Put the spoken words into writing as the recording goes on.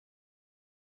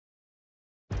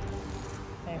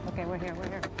Okay, we're here.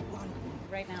 Come on.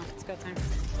 Right now, it's go time.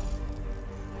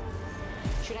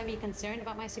 Should I be concerned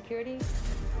about my security?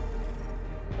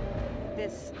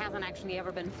 This hasn't actually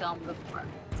ever been filmed before.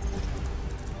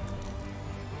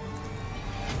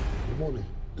 Money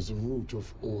is the root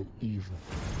of all evil.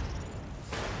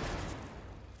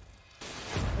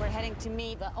 We're heading to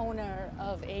meet the owner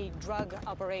of a drug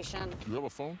operation. Do you have a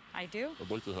phone? I do?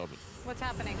 I'd like to have it. What's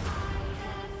happening?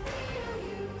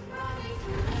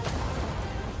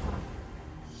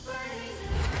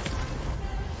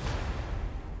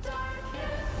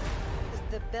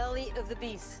 The belly of the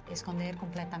beast. Esconder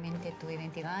completamente tu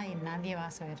identidad y nadie va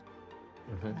a saber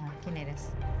quién eres.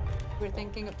 We're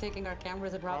thinking of taking our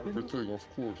cameras and robbing them. Everything, of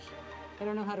course. I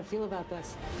don't know how to feel about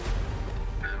this.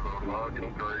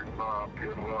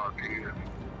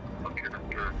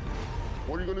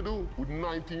 What are you going to do with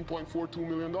 $19.42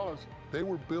 million? They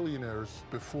were billionaires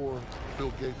before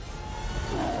Bill Gates.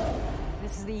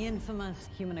 This is the infamous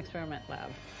human experiment lab.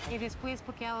 ¿Y después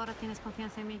por qué ahora tienes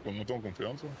confianza en mí? Pues no tengo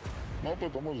confianza. No, pero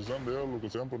estamos usando lo que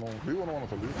sea, pero no, digo, no van a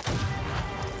salir.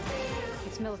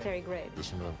 It's military grade.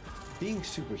 Yes, ma'am. Being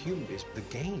superhuman is the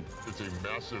game. It's a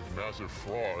massive, massive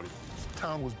fraud. This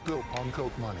town was built on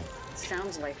coke money.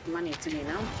 Sounds like money to me,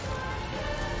 no?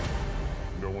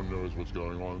 No one knows what's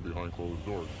going on behind closed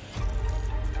doors.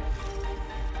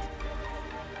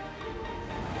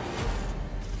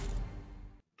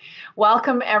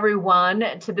 Welcome,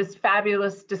 everyone, to this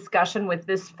fabulous discussion with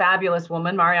this fabulous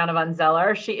woman, Mariana van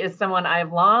Zeller. She is someone I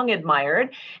have long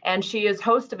admired, and she is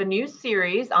host of a new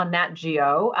series on Nat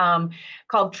Geo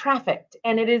called Trafficked,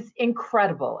 and it is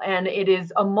incredible, and it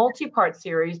is a multi-part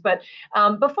series. But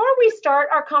before we start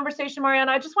our conversation,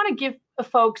 Mariana, I just want to give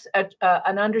folks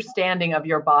an understanding of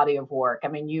your body of work. I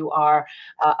mean, you are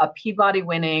a Peabody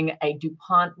winning, a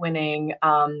duPont winning,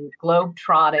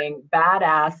 globe-trotting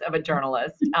badass of a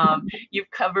journalist. You've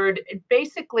covered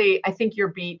basically, I think your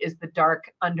beat is the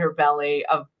dark underbelly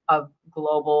of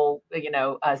global,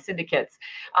 syndicates.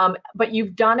 But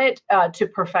you've done it to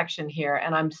perfection here,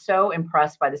 and I'm so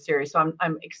impressed by the series. So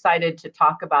I'm excited to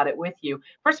talk about it with you.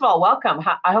 First of all, welcome.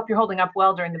 I hope you're holding up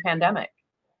well during the pandemic.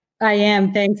 I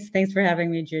am. Thanks for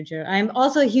having me, Juju. I'm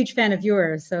also a huge fan of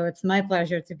yours, so it's my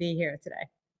pleasure to be here today.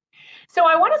 So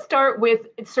I want to start with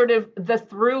sort of the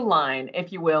through line,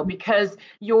 if you will, because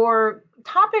your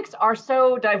topics are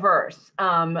so diverse.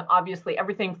 Obviously,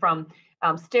 everything from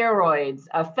steroids,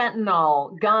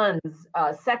 fentanyl, guns,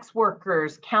 sex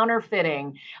workers,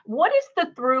 counterfeiting. What is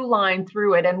the through line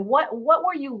through it, and what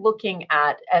were you looking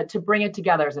at to bring it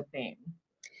together as a theme?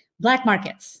 Black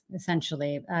markets,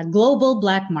 essentially, global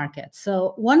black markets.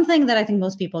 So one thing that I think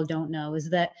most people don't know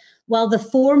is that while the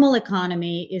formal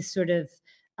economy is sort of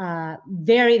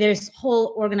there's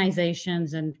whole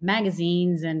organizations and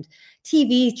magazines and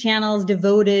TV channels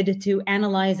devoted to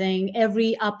analyzing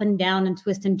every up and down and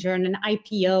twist and turn and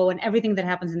IPO and everything that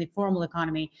happens in the formal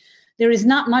economy. There is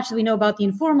not much that we know about the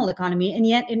informal economy, and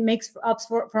yet it makes up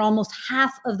for almost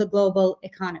half of the global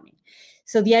economy.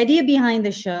 So the idea behind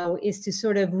the show is to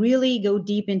sort of really go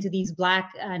deep into these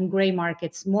black and gray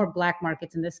markets, more black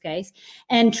markets in this case,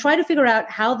 and try to figure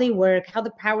out how they work, how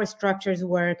the power structures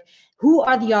work, who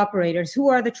are the operators, who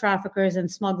are the traffickers and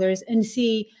smugglers, and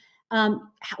see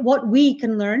what we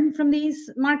can learn from these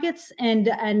markets and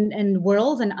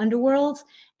worlds and underworlds,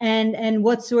 and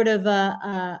what sort of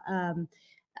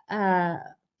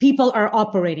people are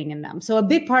operating in them. So a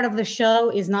big part of the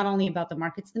show is not only about the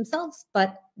markets themselves,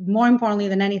 but more importantly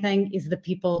than anything is the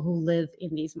people who live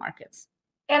in these markets.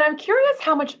 And I'm curious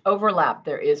how much overlap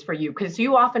there is for you, because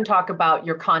you often talk about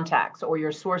your contacts or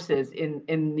your sources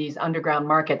in these underground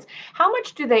markets. How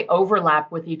much do they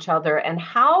overlap with each other, and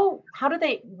how do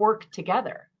they work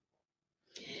together?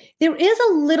 There is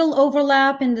a little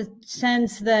overlap in the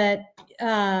sense that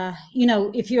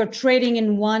if you're trading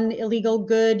in one illegal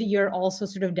good, you're also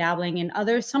sort of dabbling in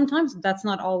others. Sometimes that's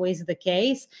not always the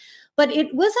case, but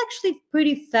it was actually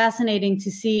pretty fascinating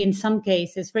to see in some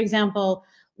cases. For example,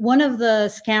 one of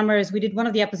the scammers, we did one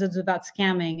of the episodes about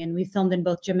scamming, and we filmed in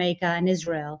both Jamaica and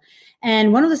Israel.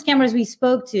 And one of the scammers we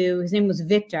spoke to, his name was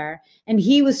Victor, and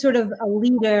he was sort of a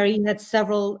leader. He had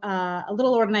several, a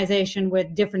little organization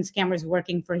with different scammers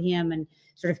working for him and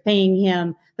sort of paying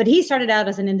him. But he started out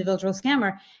as an individual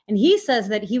scammer. And he says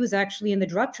that he was actually in the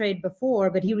drug trade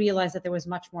before, but he realized that there was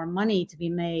much more money to be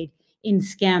made in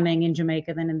scamming in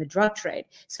Jamaica than in the drug trade.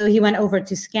 So he went over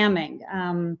to scamming.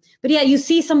 But yeah, you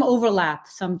see some overlap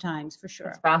sometimes, for sure.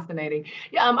 That's fascinating.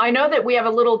 Yeah, I know that we have a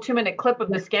little 2-minute clip of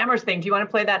the scammers thing. Do you want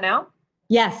to play that now?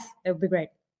 Yes, that would be great.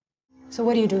 So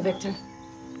what do you do, Victor?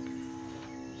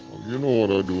 You know what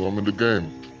I do. I'm in the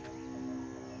game.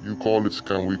 You call it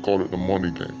scam, we call it the money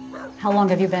game. How long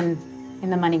have you been in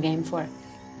the money game for?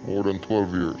 More than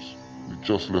 12 years. We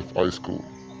just left high school.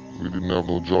 We didn't have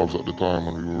no jobs at the time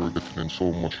and we were getting in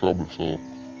so much trouble, so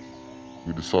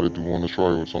we decided to want to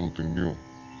try out something new.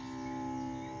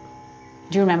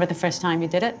 Do you remember the first time you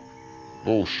did it?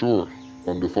 Oh, sure.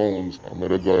 On the phones, I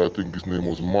met a guy, I think his name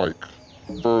was Mike.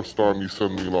 First time he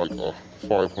sent me like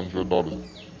 $500.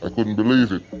 I couldn't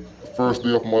believe it. First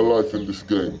day of my life in this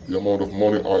game, the amount of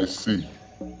money I see.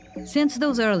 Since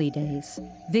those early days,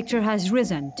 Victor has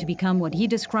risen to become what he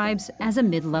describes as a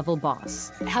mid-level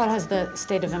boss. How has the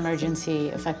state of emergency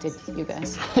affected you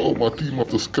guys? Oh, my team have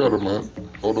to scatter, man.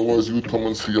 Otherwise, you'd come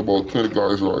and see about 20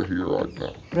 guys right here, right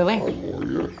now. Really? More,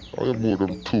 yeah. I have more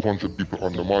than 200 people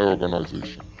under my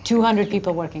organization. 200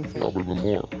 people working for you? Probably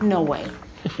more. No way.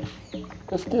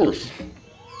 Of course.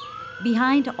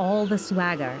 Behind all the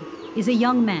swagger is a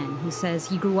young man who says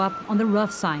he grew up on the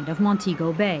rough side of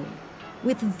Montego Bay,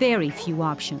 with very few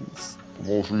options. The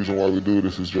most reason why we do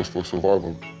this is just for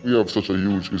survival. We have such a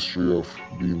huge history of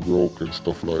being broke and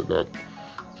stuff like that,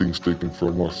 things taken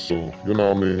from us, so, you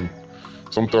know what I mean?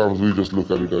 Sometimes we just look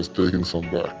at it as taking some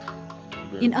back.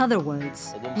 In other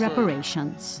words,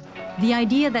 reparations. The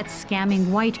idea that scamming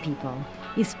white people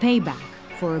is payback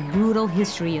for a brutal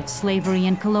history of slavery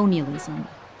and colonialism.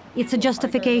 It's a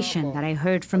justification that I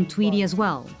heard from Tweety as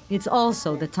well. It's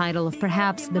also the title of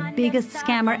perhaps the biggest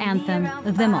scammer anthem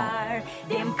of them all.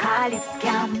 Them call it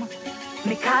scam,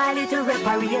 me call it a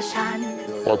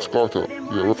reparation. Watch Carter,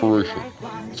 yeah, reparation.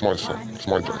 It's my song, it's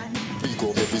my jam. Big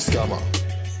up every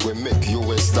scammer, we make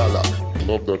US dollar. I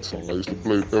love that song. I used to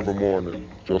play it every morning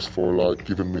just for like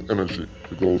giving me energy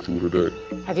to go through the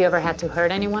day. Have you ever had to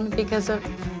hurt anyone because of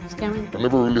scamming? I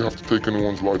never really have to take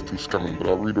anyone's life through scamming, but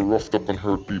I really roughed up and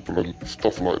hurt people and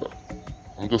stuff like that.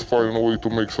 I'm just finding a way to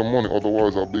make some money,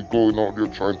 otherwise I'll be going out there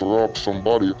trying to rob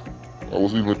somebody. I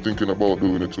was even thinking about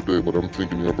doing it today, but I'm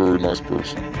thinking you're a very nice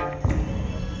person.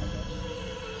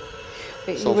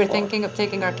 You were thinking of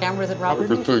taking our cameras and robbing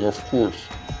them? Everything, of course.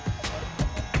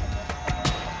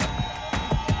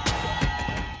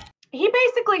 He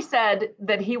basically said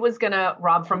that he was going to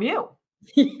rob from you.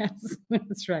 Yes,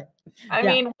 that's right. I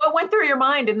mean, what went through your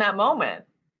mind in that moment?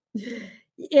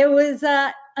 It was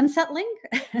unsettling.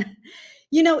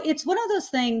 You know, it's one of those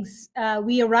things.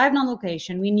 We arrived on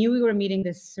location. We knew we were meeting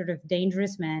this sort of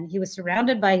dangerous man. He was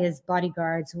surrounded by his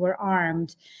bodyguards who were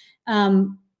armed.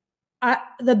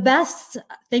 The best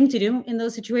thing to do in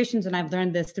those situations, and I've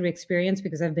learned this through experience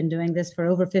because I've been doing this for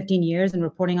over 15 years and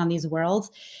reporting on these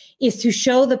worlds, is to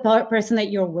show the person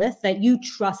that you're with that you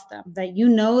trust them, that you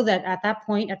know that at that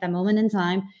point, at that moment in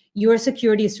time, your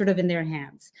security is sort of in their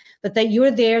hands, but that you're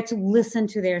there to listen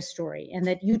to their story and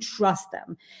that you trust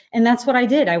them. And that's what I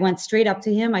did. I went straight up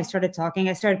to him. I started talking.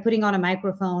 I started putting on a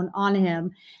microphone on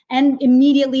him and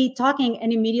immediately talking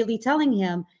and immediately telling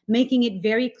him, making it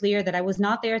very clear that I was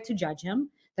not there to judge him,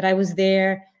 that I was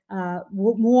there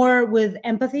more with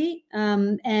empathy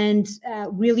and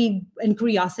really and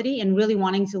curiosity and really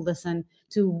wanting to listen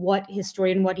to what his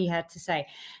story and what he had to say.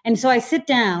 And so I sit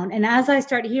down, and as I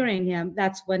start hearing him,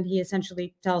 that's when he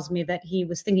essentially tells me that he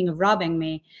was thinking of robbing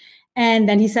me. And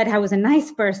then he said I was a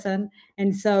nice person,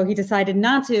 and so he decided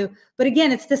not to. But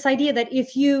again, it's this idea that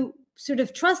if you sort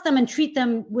of trust them and treat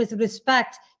them with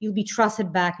respect, you'll be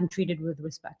trusted back and treated with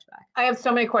respect back. I have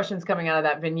so many questions coming out of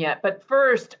that vignette. But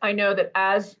first, I know that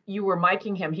as you were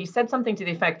miking him, he said something to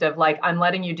the effect of like, I'm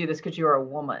letting you do this because you're a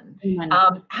woman.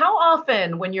 How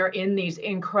often when you're in these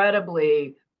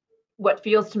incredibly, what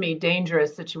feels to me,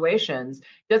 dangerous situations,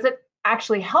 does it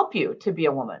actually help you to be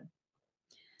a woman?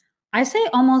 I say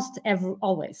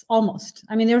always.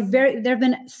 I mean, there have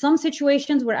been some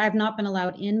situations where I've not been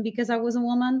allowed in because I was a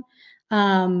woman,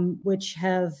 which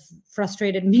have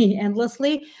frustrated me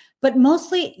endlessly. But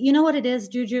mostly, you know what it is,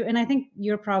 Juju, and I think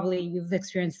you've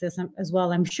experienced this as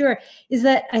well, I'm sure, is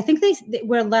that I think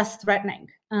we're less threatening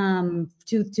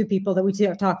to people that we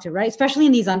talk to, right? Especially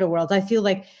in these underworlds. I feel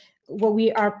like what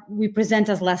we present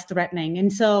as less threatening.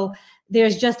 And so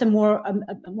there's just a more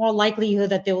likelihood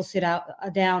that they will sit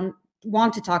down,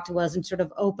 want to talk to us and sort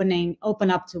of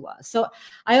open up to us. So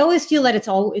I always feel that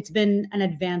it's been an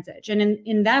advantage. And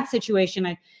in that situation,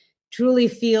 I truly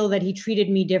feel that he treated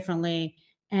me differently.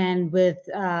 And with,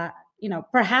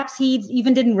 perhaps he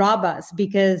even didn't rob us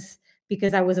because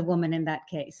I was a woman in that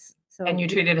case. So, and you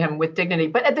treated him with dignity.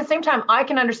 But at the same time, I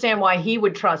can understand why he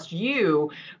would trust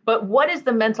you. But what is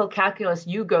the mental calculus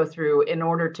you go through in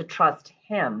order to trust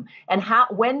him? And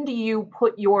when do you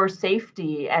put your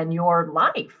safety and your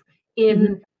life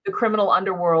in the criminal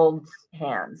underworld's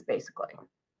hands, basically?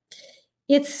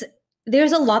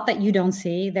 there's a lot that you don't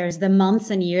see. There's the months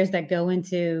and years that go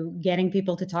into getting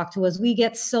people to talk to us. We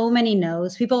get so many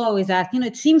no's. People always ask,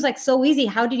 it seems like so easy.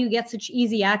 How did you get such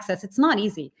easy access? It's not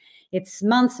easy. It's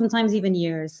months, sometimes even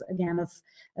years, again,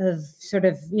 of sort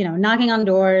of, knocking on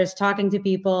doors, talking to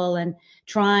people, and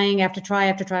trying after try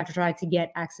to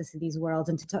get access to these worlds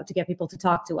and to get people to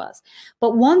talk to us.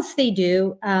 But once they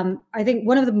do, I think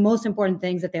one of the most important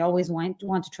things that they always want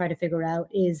to try to figure out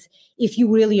is if you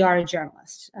really are a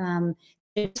journalist.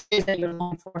 It is that you're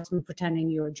law enforcement pretending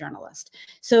you're a journalist.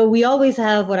 So we always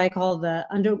have what I call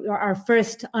our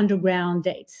first underground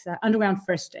dates, underground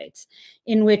first dates,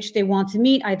 in which they want to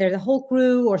meet either the whole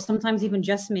crew or sometimes even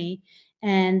just me.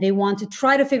 And they want to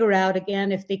try to figure out,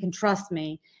 again, if they can trust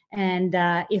me and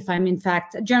if I'm, in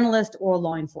fact, a journalist or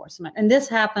law enforcement. And this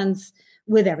happens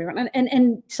with everyone.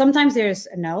 And sometimes there's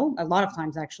a no. A lot of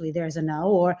times, actually, there's a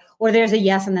no. Or there's a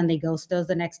yes, and then they ghost us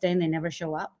the next day and they never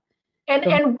show up.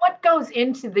 And what goes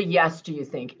into the yes, do you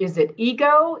think? Is it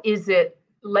ego? Is it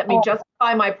let me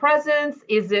justify my presence?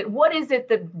 What is it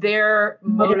that they're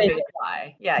motivated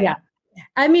by? Yeah.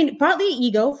 I mean, partly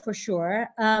ego, for sure.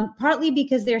 Partly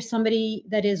because there's somebody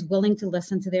that is willing to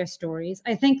listen to their stories.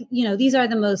 I think, these are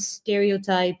the most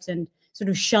stereotyped and sort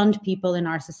of shunned people in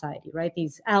our society, right?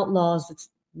 These outlaws,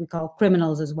 we call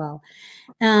criminals as well.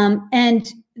 And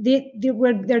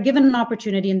they're given an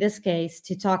opportunity in this case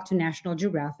to talk to National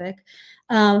Geographic.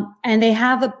 And they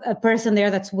have a person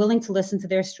there that's willing to listen to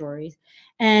their stories.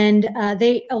 And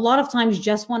they a lot of times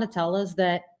just want to tell us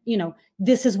that,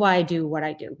 this is why I do what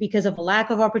I do, because of a lack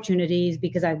of opportunities,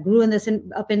 because I grew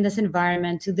up in this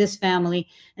environment, to this family,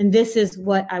 and this is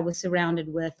what I was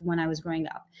surrounded with when I was growing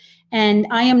up. And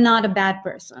I am not a bad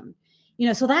person.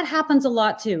 So that happens a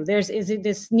lot too. There's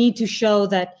this need to show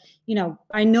that,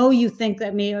 I know you think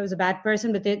that maybe I was a bad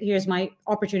person, but here's my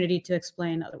opportunity to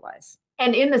explain otherwise.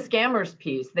 And in the scammers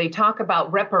piece, they talk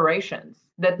about reparations,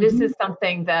 that this is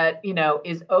something that,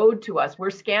 is owed to us. We're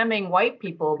scamming white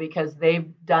people because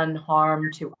they've done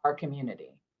harm to our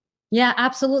community. Yeah,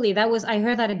 absolutely. I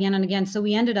heard that again and again. So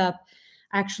we ended up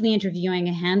actually interviewing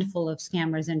a handful of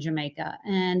scammers in Jamaica.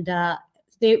 And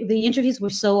the interviews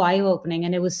were so eye-opening,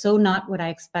 and it was so not what I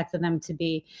expected them to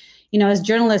be. As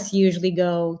journalists usually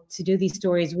go to do these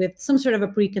stories with some sort of a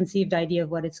preconceived idea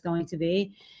of what it's going to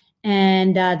be.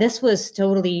 And this was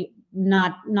totally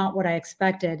not what I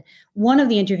expected. One of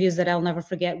the interviews that I'll never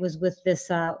forget was with this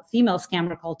female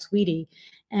scammer called Tweety.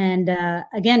 And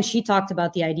again, she talked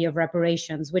about the idea of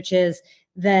reparations, which is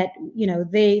that,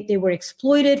 they were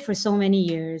exploited for so many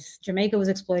years. Jamaica was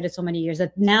exploited so many years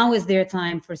that now is their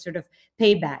time for sort of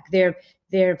payback. They're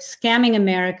scamming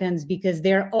Americans because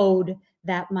they're owed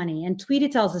that money. And Tweety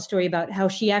tells a story about how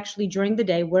she actually during the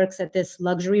day works at this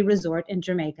luxury resort in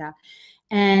Jamaica,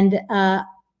 and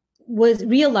was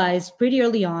realized pretty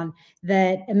early on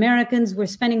that Americans were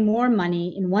spending more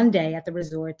money in one day at the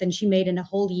resort than she made in a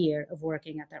whole year of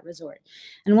working at that resort.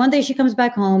 And one day she comes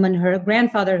back home, and her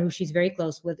grandfather, who she's very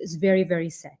close with, is very, very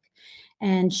sick.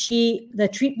 And the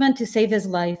treatment to save his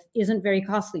life isn't very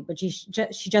costly, but she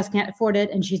just can't afford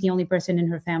it. And she's the only person in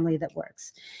her family that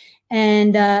works.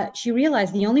 And she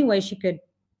realized the only way she could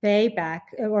pay back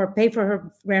or pay for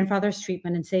her grandfather's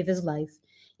treatment and save his life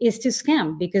is to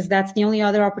scam, because that's the only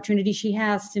other opportunity she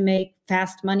has to make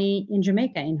fast money in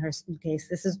Jamaica. In her case,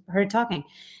 this is her talking.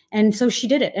 And so she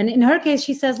did it. And in her case,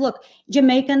 she says, look,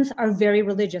 Jamaicans are very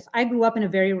religious. I grew up in a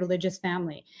very religious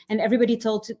family, and everybody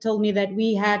told me that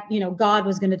we had, God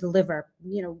was going to deliver,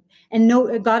 and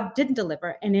no, God didn't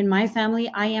deliver. And in my family,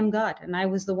 I am God, and I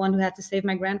was the one who had to save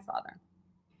my grandfather.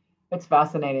 It's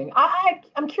fascinating.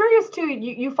 I'm curious too.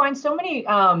 You find so many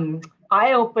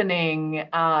eye-opening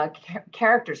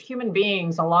characters, human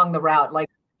beings along the route, like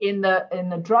in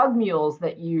the drug mules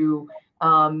that you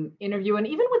interview, and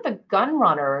even with the gun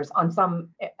runners on some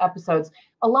episodes,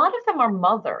 a lot of them are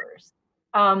mothers.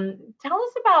 Tell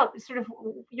us about sort of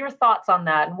your thoughts on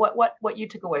that, and what you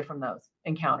took away from those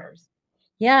encounters.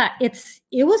 Yeah, it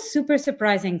was super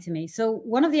surprising to me. So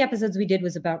one of the episodes we did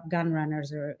was about gun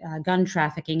runners or gun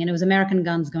trafficking, and it was American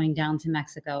guns going down to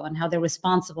Mexico and how they're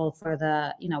responsible for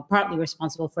partly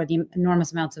responsible for the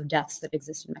enormous amounts of deaths that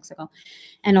exist in Mexico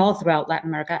and all throughout Latin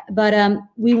America. But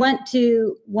we went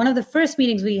to one of the first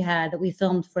meetings we had that we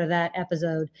filmed for that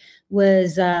episode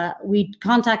was we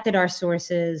contacted our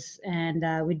sources, and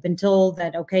we'd been told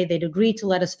that, okay, they'd agreed to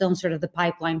let us film sort of the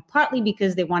pipeline, partly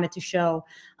because they wanted to show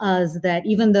us that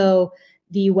even though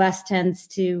the U.S. tends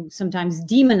to sometimes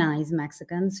demonize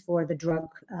Mexicans for the drug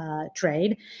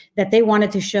trade, that they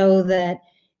wanted to show that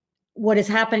what is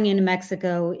happening in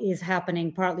Mexico is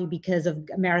happening partly because of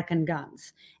American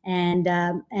guns, and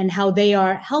how they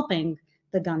are helping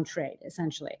the gun trade,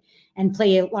 essentially, and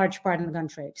play a large part in the gun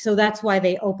trade. So that's why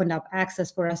they opened up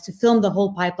access for us to film the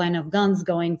whole pipeline of guns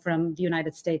going from the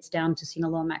United States down to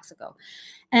Sinaloa, Mexico.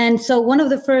 And so one of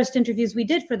the first interviews we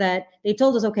did for that, they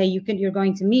told us, okay, you're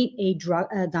going to meet a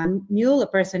gun mule, a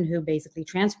person who basically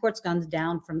transports guns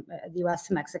down from the US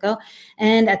to Mexico,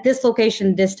 and at this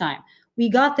location this time. We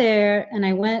got there and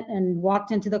I went and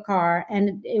walked into the car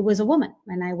and it was a woman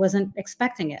and I wasn't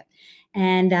expecting it.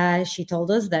 And she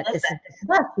told us that this is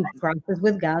she crosses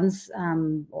with guns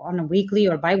on a weekly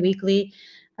or bi-weekly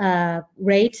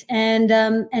rate. And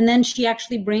then she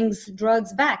actually brings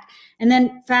drugs back. And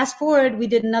then fast forward, we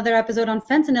did another episode on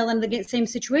fentanyl and the same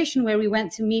situation where we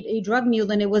went to meet a drug mule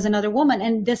and it was another woman.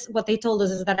 And this, what they told us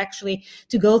is that actually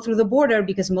to go through the border,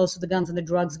 because most of the guns and the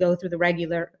drugs go through the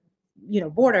regular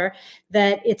border,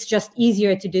 that it's just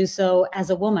easier to do so as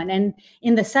a woman. And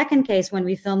in the second case, when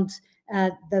we filmed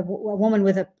a woman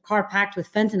with a car packed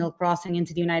with fentanyl crossing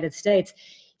into the United States,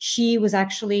 she was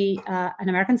actually an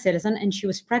American citizen and she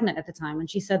was pregnant at the time. And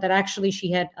she said that actually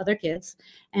she had other kids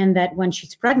and that when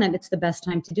she's pregnant, it's the best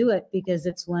time to do it because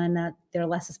it's when they're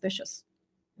less suspicious.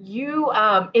 You,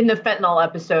 in the fentanyl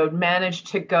episode, managed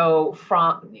to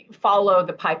follow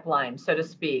the pipeline, so to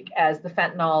speak, as the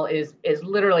fentanyl is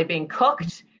literally being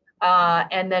cooked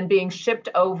and then being shipped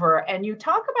over. And you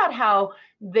talk about how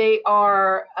they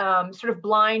are sort of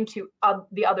blind to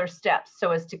the other steps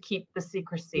so as to keep the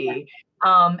secrecy.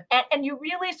 And you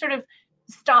really sort of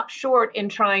stop short in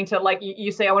trying to, like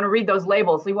you say, I want to read those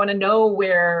labels. You want to know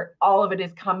where all of it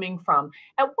is coming from.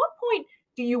 At what point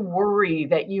do you worry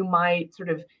that you might sort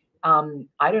of,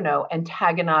 I don't know,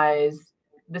 antagonize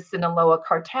the Sinaloa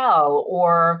cartel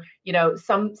or,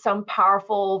 some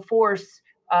powerful force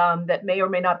that may or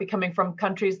may not be coming from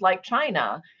countries like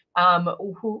China,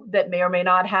 that may or may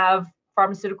not have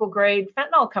pharmaceutical grade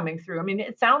fentanyl coming through? I mean,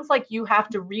 it sounds like you have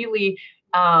to really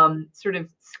sort of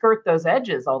skirt those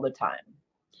edges all the time.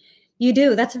 You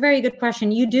do. That's a very good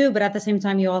question. You do, but at the same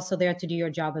time, you're also there to do your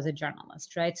job as a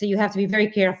journalist, right? So you have to be very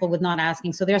careful with not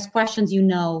asking. So there's questions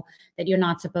that you're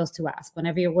not supposed to ask.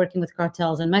 Whenever you're working with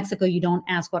cartels in Mexico, you don't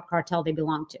ask what cartel they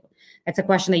belong to. That's a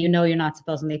question that you're not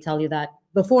supposed, and they tell you that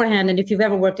beforehand. And if you've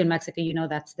ever worked in Mexico,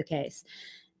 that's the case.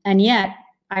 And yet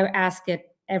I ask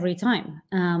it every time.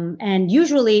 And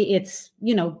usually it's,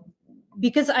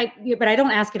 because I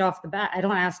don't ask it off the bat.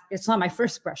 It's not my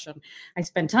first question. I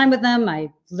spend time with them.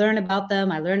 I learn about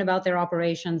them. I learn about their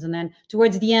operations. And then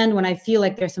towards the end, when I feel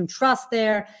like there's some trust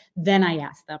there, then I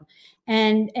ask them.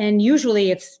 And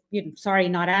usually it's, sorry,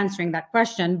 not answering that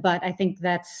question, but I think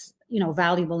that's,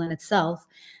 valuable in itself.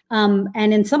 And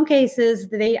in some cases,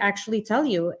 they actually tell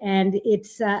you, and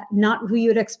it's not who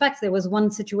you'd expect. There was one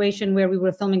situation where we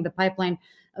were filming the pipeline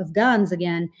of guns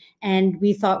again, and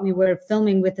we thought we were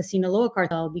filming with the Sinaloa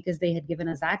cartel because they had given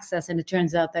us access, and it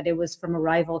turns out that it was from a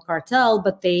rival cartel,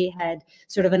 but they had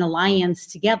sort of an alliance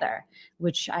together,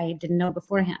 which I didn't know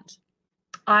beforehand.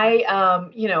 I,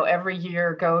 every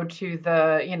year go to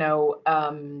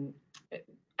the,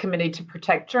 Committee to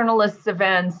Protect Journalists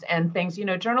events and things.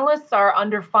 Journalists are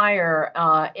under fire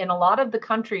in a lot of the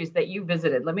countries that you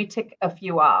visited. Let me tick a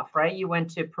few off, right? You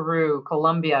went to Peru,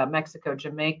 Colombia, Mexico,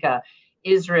 Jamaica,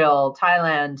 Israel,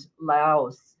 Thailand,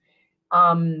 Laos.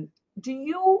 Do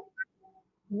you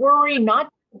worry not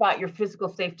about your physical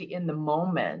safety in the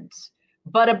moment,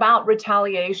 but about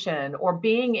retaliation or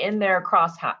being in their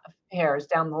crosshairs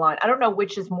down the line? I don't know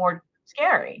which is more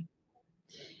scary.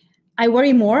 I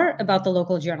worry more about the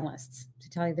local journalists, to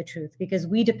tell you the truth, because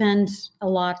we depend a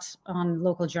lot on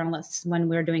local journalists when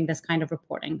we're doing this kind of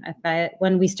reporting.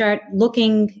 When we start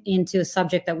looking into a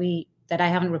subject that I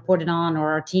haven't reported on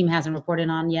or our team hasn't reported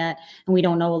on yet, and we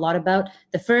don't know a lot about,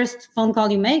 the first phone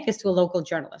call you make is to a local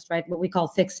journalist, right? What we call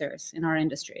fixers in our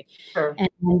industry. Sure.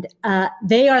 And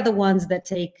they are the ones that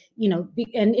take,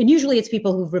 and usually it's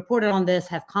people who've reported on this,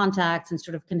 have contacts, and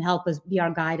sort of can help us be our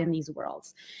guide in these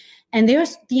worlds. And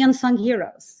there's the unsung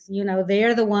heroes.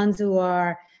 They're the ones who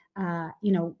are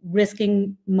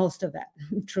risking most of that,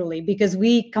 truly, because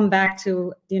we come back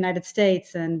to the United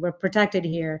States and we're protected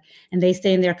here and they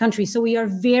stay in their country. So we are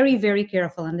very, very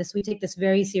careful on this. We take this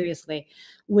very seriously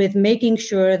with making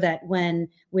sure that when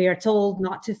we are told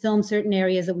not to film certain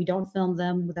areas, that we don't film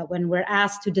them, that when we're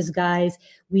asked to disguise,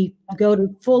 we go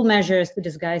to full measures to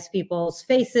disguise people's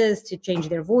faces, to change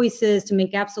their voices, to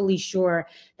make absolutely sure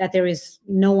that there is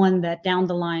no one that down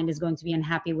the line is going to be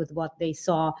unhappy with what they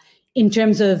saw in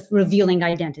terms of revealing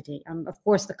identity. Of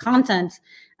course, the content,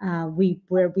 we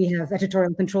have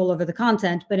editorial control over the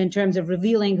content, but in terms of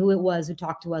revealing who it was who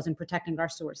talked to us and protecting our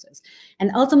sources.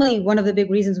 And ultimately, one of the big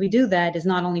reasons we do that is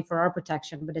not only for our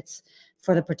protection, but it's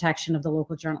for the protection of the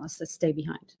local journalists that stay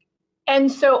behind.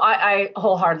 And so I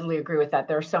wholeheartedly agree with that.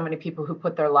 There are so many people who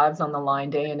put their lives on the line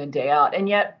day in and day out. And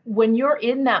yet when you're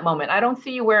in that moment, I don't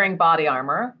see you wearing body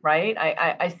armor, right?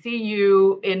 I see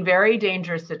you in very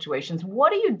dangerous situations.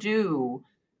 What do you do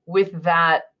with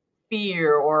that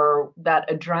fear or that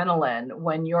adrenaline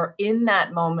when you're in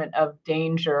that moment of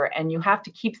danger and you have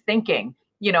to keep thinking?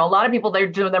 You know, a lot of people,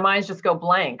 their minds just go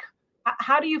blank.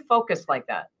 How do you focus like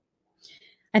that?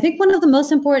 I think one of the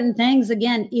most important things,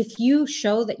 again, if you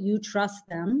show that you trust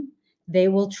them, they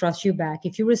will trust you back.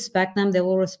 If you respect them, they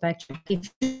will respect you. If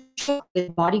you show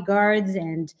with bodyguards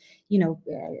and,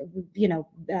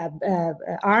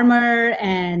 armor,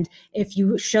 and if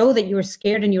you show that you're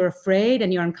scared and you're afraid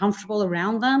and you're uncomfortable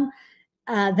around them,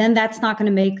 then that's not going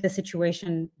to make the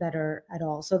situation better at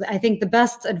all. So I think the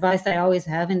best advice I always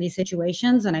have in these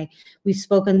situations, and we've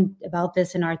spoken about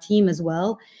this in our team as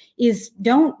well, is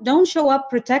don't show up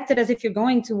protected as if you're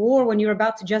going to war when you're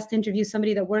about to just interview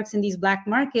somebody that works in these black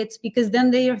markets, because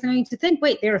then they are going to think,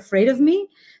 wait, they're afraid of me.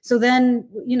 So then,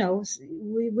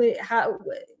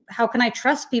 how can I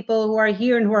trust people who are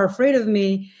here and who are afraid of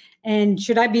me? And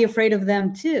should I be afraid of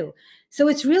them too? So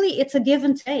it's a give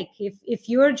and take. If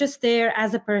you're just there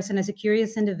as a person, as a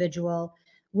curious individual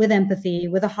with empathy,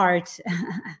 with a heart,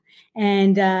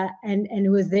 and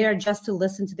who is there just to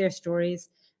listen to their stories,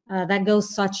 that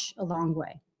goes such a long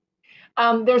way.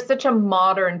 There's such a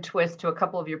modern twist to a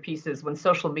couple of your pieces when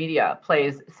social media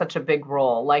plays such a big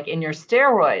role. Like in your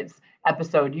steroids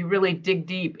episode, you really dig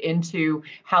deep into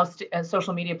how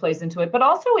social media plays into it, but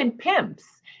also in pimps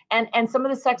and some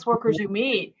of the sex workers you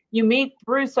meet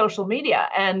through social media,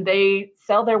 and they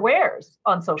sell their wares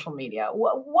on social media.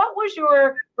 What was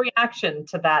your reaction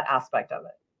to that aspect of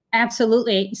it?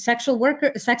 Absolutely. sex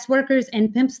workers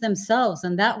and pimps themselves.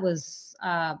 And that was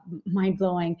mind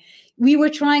blowing. We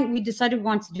decided we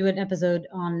wanted to do an episode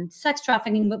on sex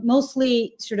trafficking, but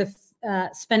mostly sort of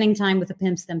spending time with the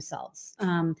pimps themselves,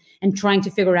 and trying to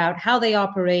figure out how they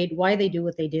operate, why they do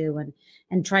what they do,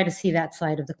 and try to see that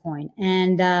side of the coin.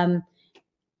 And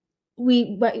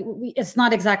it's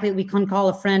not exactly we can call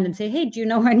a friend and say, hey, do you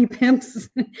know any pimps?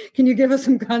 Can you give us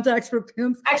some contacts for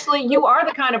pimps? Actually, you are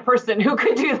the kind of person who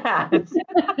could do that.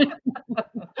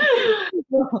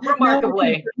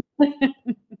 Remarkably.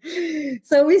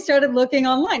 So we started looking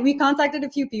online. We contacted a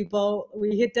few people,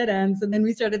 we hit dead ends, and then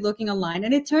we started looking online.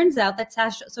 And it turns out that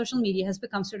social media has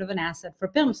become sort of an asset for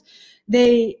pimps.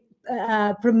 They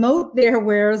promote their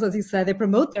wares, as you said, they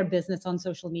promote their business on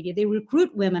social media. They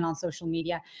recruit women on social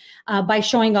media by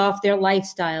showing off their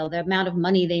lifestyle, the amount of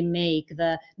money they make,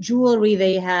 the jewelry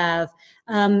they have,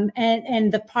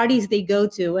 and the parties they go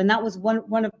to. And that was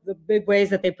one of the big ways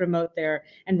that they promote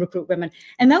and recruit women.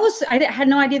 And I had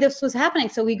no idea this was happening.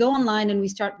 So we go online and we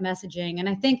start messaging. And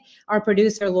I think our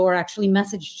producer, Laura, actually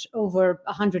messaged over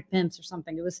 100 pimps or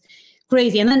something. It was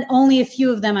crazy. And then only a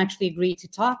few of them actually agreed to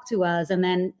talk to us. And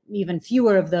then even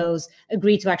fewer of those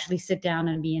agreed to actually sit down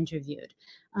and be interviewed.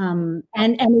 And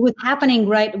it was happening,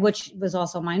 right, which was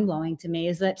also mind-blowing to me,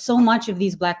 is that so much of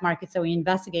these black markets that we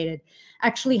investigated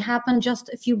actually happened just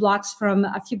a few miles from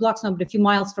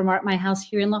my house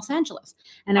here in Los Angeles.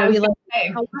 And I realized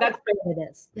how that's it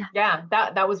is. Yeah,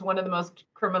 that was one of the most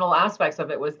criminal aspects of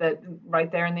it, was that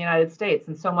right there in the United States.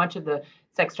 And so much of the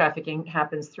sex trafficking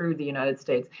happens through the United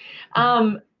States.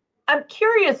 I'm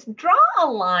curious, draw a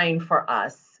line for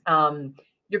us.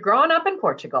 You're growing up in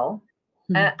Portugal.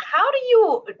 How do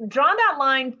you draw that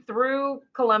line through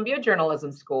Columbia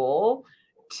Journalism School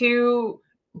to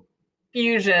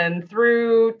Fusion,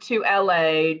 through to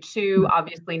LA, to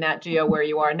obviously Nat Geo, where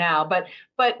you are now?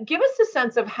 But give us a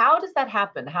sense of, how does that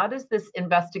happen? How does this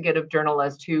investigative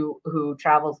journalist who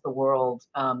travels the world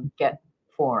get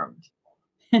formed?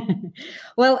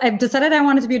 Well, I decided I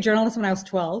wanted to be a journalist when I was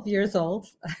 12 years old,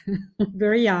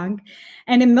 very young.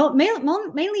 And it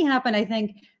mainly happened, I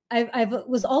think, I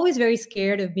was always very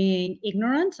scared of being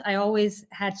ignorant. I always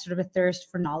had sort of a thirst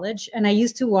for knowledge. And I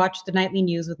used to watch the nightly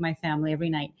news with my family every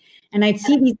night. And I'd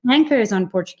see these anchors on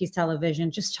Portuguese television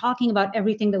just talking about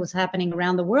everything that was happening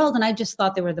around the world. And I just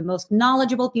thought they were the most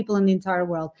knowledgeable people in the entire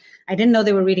world. I didn't know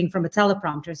they were reading from a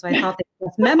teleprompter. So I thought they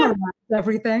just memorized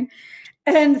everything.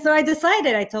 And so I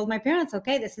told my parents,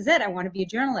 okay, this is it. I want to be a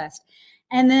journalist.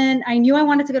 And then I knew I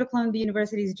wanted to go to Columbia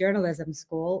University's journalism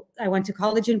school. I went to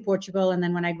college in Portugal. And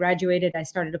then when I graduated, I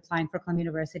started applying for Columbia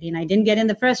University. And I didn't get in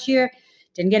the first year,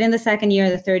 didn't get in the second year,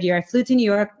 the third year. I flew to New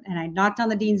York and I knocked on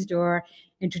the dean's door,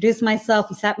 introduced myself.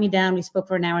 He sat me down. We spoke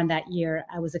for an hour, and that year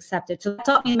I was accepted. So that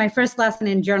taught me my first lesson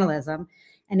in journalism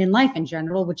and in life in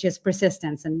general, which is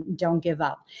persistence and don't give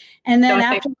up. And then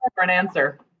after that, for an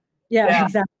answer. Yeah,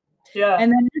 exactly. Yeah.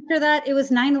 And then after that, it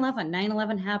was 9/11.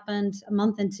 9/11 happened a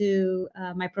month into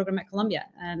my program at Columbia.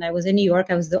 And I was in New York.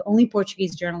 I was the only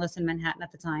Portuguese journalist in Manhattan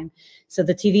at the time. So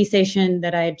the TV station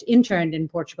that I had interned in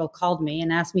Portugal called me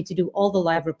and asked me to do all the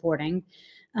live reporting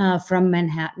from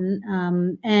Manhattan.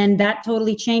 And that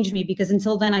totally changed me, because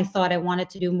until then I thought I wanted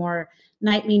to do more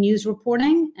nightly news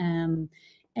reporting.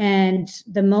 And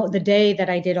the day that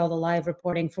I did all the live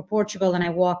reporting for Portugal and I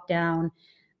walked down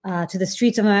to the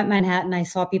streets of Manhattan, I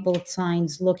saw people with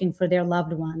signs looking for their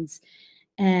loved ones.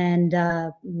 And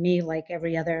me, like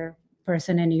every other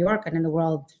person in New York and in the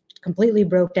world, completely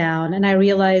broke down. And I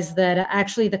realized that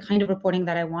actually the kind of reporting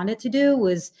that I wanted to do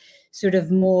was sort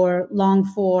of more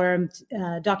long-form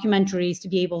documentaries to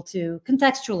be able to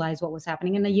contextualize what was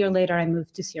happening. And a year later, I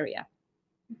moved to Syria.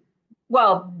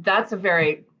 Well, that's a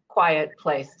very quiet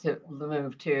place to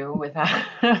move to without.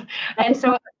 And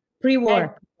so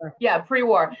pre-war. Yeah,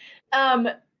 pre-war.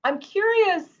 I'm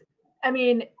curious. I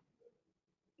mean,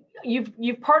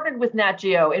 you've partnered with Nat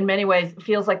Geo in many ways. It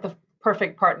feels like the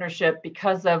perfect partnership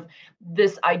because of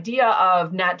this idea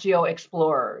of Nat Geo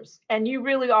explorers, and you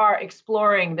really are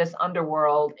exploring this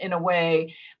underworld in a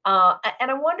way. And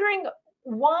I'm wondering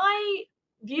why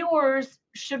viewers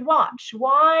should watch.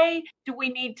 Why do we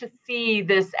need to see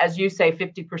this, as you say,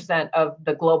 50% of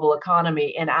the global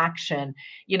economy in action?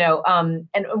 And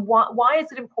why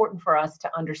is it important for us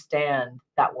to understand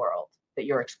that world that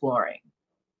you're exploring?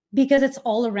 Because it's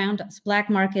all around us. Black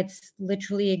markets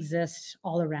literally exist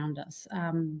all around us.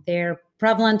 They're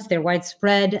prevalent, they're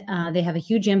widespread, they have a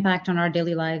huge impact on our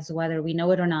daily lives, whether we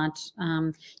know it or not.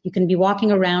 You can be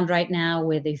walking around right now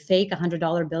with a fake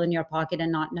 $100 bill in your pocket and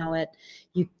not know it.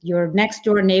 Your next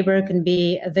door neighbor can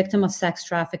be a victim of sex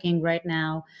trafficking right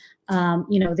now.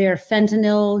 There are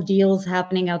fentanyl deals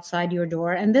happening outside your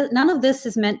door. And none of this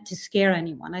is meant to scare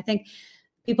anyone. I think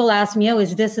people ask me, oh,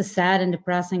 is this a sad and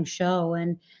depressing show?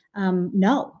 And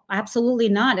no, absolutely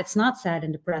not. It's not sad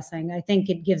and depressing. I think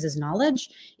it gives us knowledge.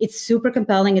 It's super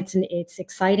compelling. It's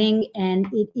exciting. And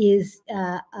it is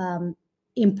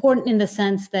important in the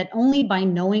sense that only by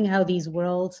knowing how these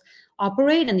worlds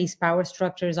operate and these power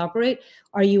structures operate,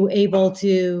 are you able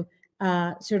to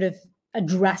sort of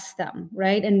address them,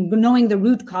 right? And knowing the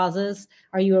root causes,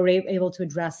 are you able to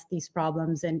address these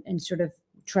problems and sort of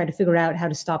try to figure out how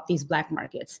to stop these black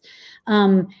markets.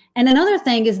 And another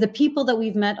thing is the people that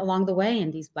we've met along the way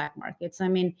in these black markets. I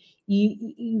mean,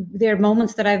 there are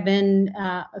moments that I've been,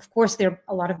 of course, there are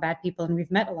a lot of bad people, and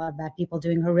we've met a lot of bad people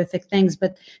doing horrific things,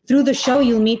 but through the show,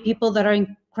 you'll meet people that are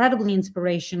incredibly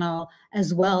inspirational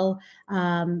as well,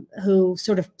 who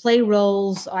sort of play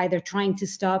roles, either trying to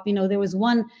stop. There was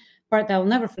one part that I'll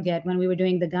never forget when we were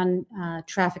doing the gun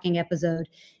trafficking episode,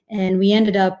 and we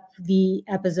ended up the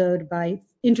episode by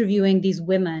interviewing these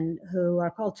women who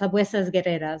are called sabuesas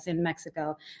guerreras in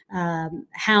Mexico,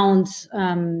 hounds.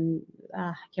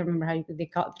 I can't remember how they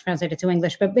translate it to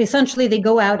English, but essentially they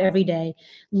go out every day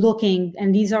looking,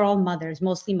 and these are all mothers,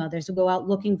 mostly mothers, who go out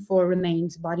looking for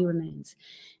remains, body remains.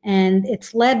 And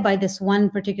it's led by this one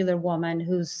particular woman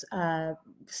whose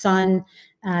son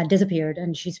disappeared,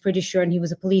 and she's pretty sure, and he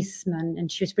was a policeman,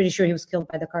 and she was pretty sure he was killed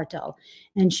by the cartel.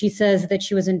 And she says that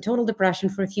she was in total depression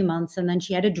for a few months, and then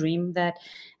she had a dream that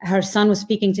her son was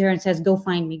speaking to her and says, go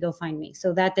find me, go find me.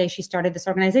 So that day she started this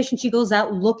organization. She goes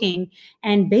out looking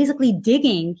and basically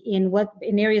digging in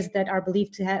areas that are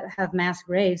believed to have mass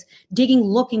graves, digging,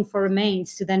 looking for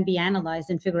remains to then be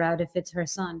analyzed and figure out if it's her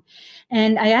son.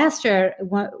 And I asked her,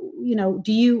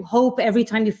 do you hope every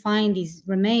time you find these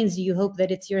remains, do you hope that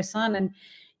it's your son? And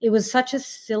it was such a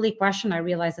silly question, I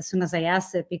realized as soon as I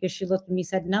asked it, because she looked at me and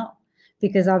said, no,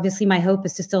 because obviously my hope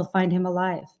is to still find him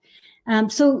alive.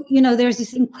 So, there's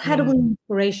these incredibly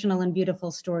inspirational and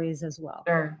beautiful stories as well.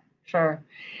 Sure.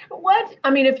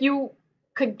 If you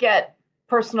could get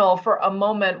personal for a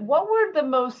moment, what was the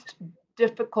most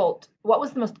difficult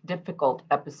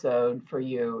episode for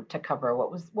you to cover?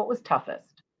 What was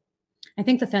toughest? I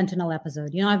think the fentanyl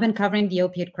episode. I've been covering the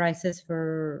opiate crisis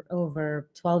for over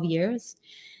 12 years.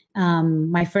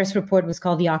 My first report was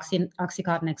called the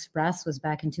Oxycontin Express, was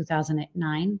back in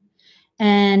 2009.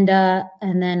 And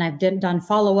then I've done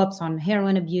follow-ups on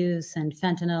heroin abuse and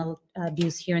fentanyl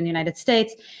abuse here in the United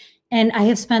States. And I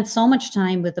have spent so much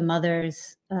time with the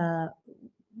mothers,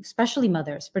 especially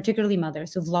mothers, particularly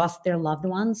mothers who've lost their loved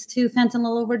ones to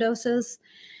fentanyl overdoses.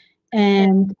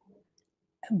 And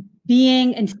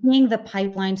seeing the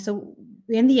pipeline. So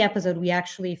in the episode, we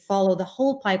actually follow the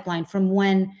whole pipeline from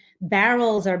when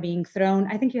barrels are being thrown.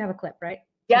 I think you have a clip, right?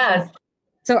 Yes.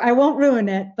 So I won't ruin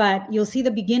it, but you'll see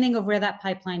the beginning of where that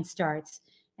pipeline starts.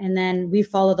 And then we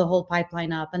follow the whole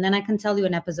pipeline up. And then I can tell you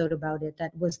an episode about it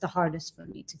that was the hardest for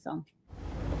me to film.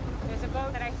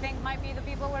 boat that I think might be the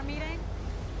people we're meeting.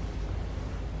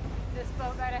 This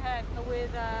boat right ahead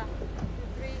with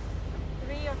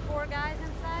three or four guys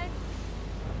inside.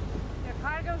 There are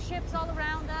cargo ships all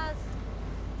around us.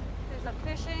 There's a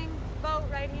fishing boat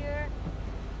right here.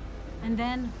 And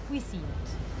then we see it.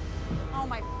 Oh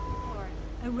my Lord.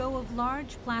 A row of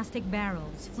large plastic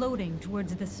barrels floating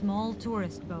towards the small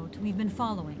tourist boat we've been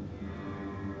following.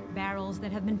 Barrels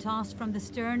that have been tossed from the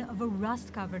stern of a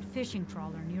rust-covered fishing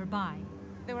trawler nearby.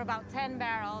 There were about 10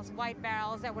 barrels, white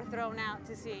barrels, that were thrown out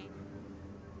to sea.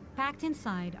 Packed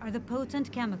inside are the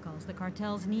potent chemicals the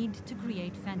cartels need to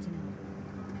create fentanyl.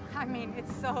 I mean,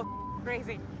 it's so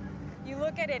crazy. You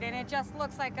look at it and it just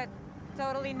looks like a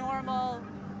totally normal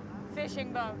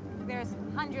fishing boat. There's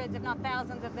hundreds, if not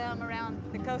thousands of them around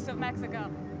the coast of Mexico.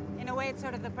 In a way, it's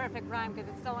sort of the perfect crime because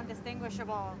it's so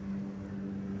undistinguishable.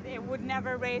 It would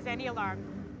never raise any alarm.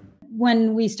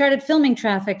 When we started filming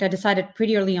Trafficked, I decided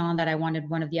pretty early on that I wanted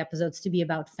one of the episodes to be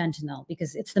about fentanyl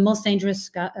because it's the most dangerous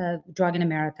drug in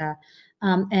America.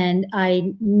 And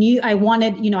I knew I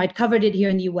wanted, I'd covered it here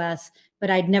in the US, but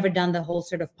I'd never done the whole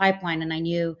sort of pipeline. And I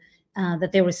knew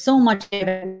that there was so much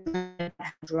data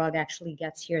how drug actually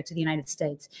gets here to the United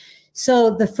States.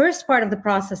 So the first part of the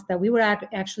process that we were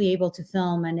actually able to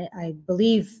film, and I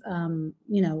believe,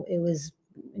 it was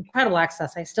incredible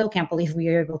access. I still can't believe we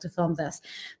were able to film this,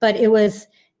 but it was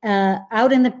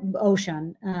out in the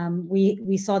ocean.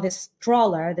 We saw this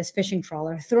trawler, this fishing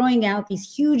trawler, throwing out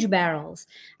these huge barrels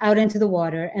out into the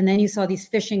water. And then you saw these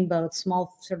fishing boats,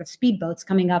 small sort of speedboats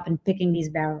coming up and picking these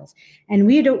barrels. And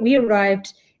we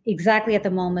arrived exactly at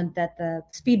the moment that the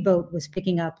speedboat was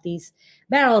picking up these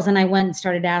barrels. And I went and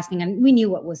started asking, and we knew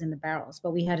what was in the barrels,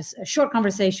 but we had a short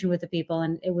conversation with the people,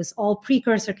 and it was all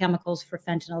precursor chemicals for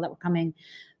fentanyl that were coming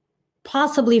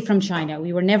possibly from China.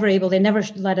 We were never able, they never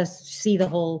let us see the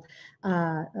whole,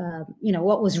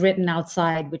 what was written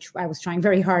outside, which I was trying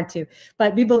very hard to,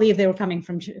 but we believe they were coming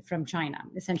from China,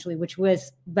 essentially, which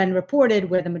was been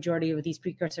reported where the majority of these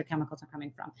precursor chemicals are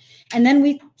coming from. And then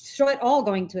we saw it all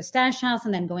going to a stash house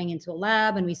and then going into a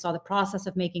lab, and we saw the process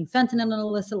of making fentanyl in an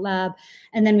illicit lab.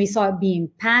 And then we saw it being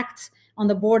packed on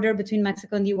the border between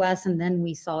Mexico and the US, and then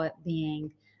we saw it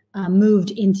being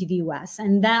moved into the US.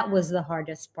 And that was the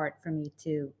hardest part for me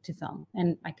to film.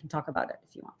 And I can talk about it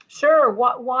if you want. Sure.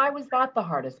 Why was that the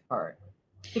hardest part?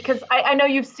 Because I know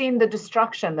you've seen the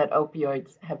destruction that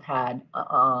opioids have had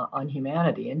on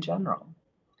humanity in general.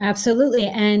 Absolutely.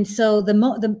 And so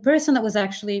the person that was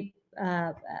actually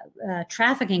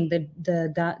trafficking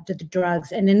the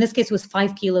drugs, and in this case was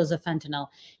 5 kilos of fentanyl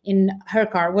in her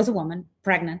car, was a woman,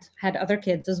 pregnant, had other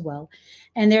kids as well.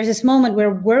 And there's this moment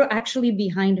where we're actually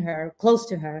behind her, close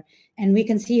to her, and we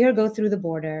can see her go through the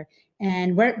border.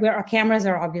 And where our cameras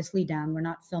are obviously down, we're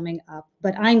not filming up,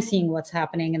 but I'm seeing what's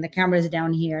happening, and the camera is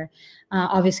down here.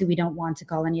 Obviously, we don't want to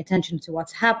call any attention to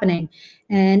what's happening.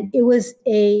 And it was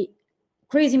a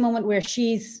crazy moment where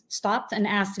she's stopped and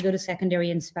asked to go to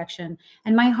secondary inspection,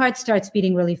 and my heart starts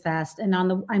beating really fast. And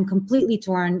I'm completely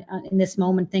torn in this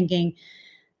moment, thinking,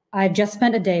 I've just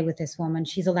spent a day with this woman.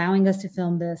 She's allowing us to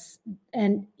film this,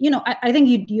 and I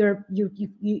think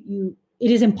it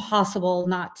is impossible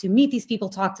not to meet these people,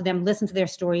 talk to them, listen to their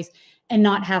stories, and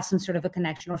not have some sort of a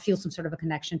connection or feel some sort of a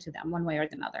connection to them one way or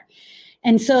another.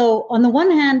 And so, on the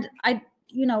one hand,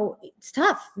 it's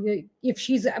tough if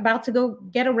she's about to go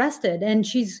get arrested and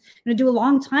she's going to do a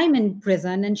long time in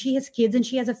prison, and she has kids and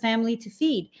she has a family to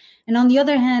feed. And on the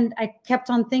other hand, I kept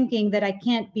on thinking that I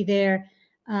can't be there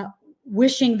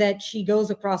wishing that she goes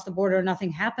across the border and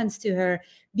nothing happens to her,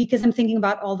 because I'm thinking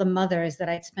about all the mothers that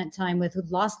I'd spent time with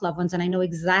who'd lost loved ones, and I know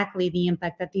exactly the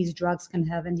impact that these drugs can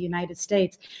have in the United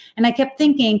States. And I kept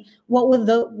thinking, what would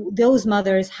those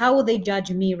mothers, how would they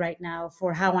judge me right now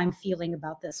for how I'm feeling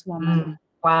about this woman?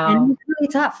 Wow. And it was really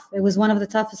tough. It was one of the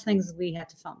toughest things we had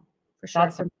to film, for sure.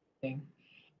 That's amazing.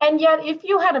 And yet, if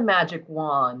you had a magic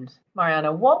wand,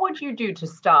 Mariana, what would you do to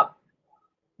stop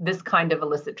this kind of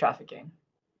illicit trafficking?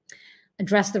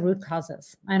 Address the root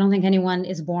causes. I don't think anyone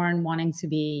is born wanting to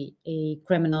be a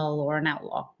criminal or an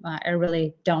outlaw. I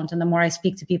really don't. And the more I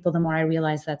speak to people, the more I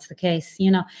realize that's the case.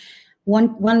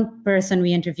 One person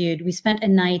we interviewed, we spent a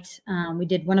night, we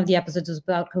did one of the episodes was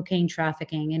about cocaine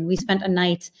trafficking, and we spent a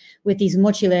night with these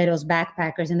mochileros,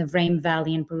 backpackers in the Vrame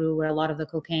Valley in Peru, where a lot of the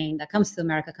cocaine that comes to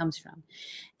America comes from.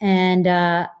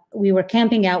 And we were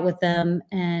camping out with them,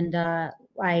 and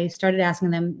I started asking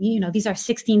them, these are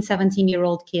 16,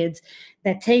 17-year-old kids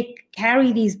that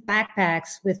carry these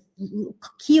backpacks with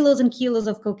kilos and kilos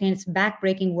of cocaine. It's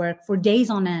backbreaking work for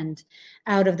days on end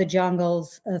out of the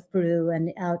jungles of Peru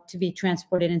and out to be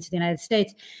transported into the United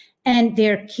States. and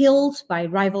they're killed by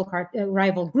rival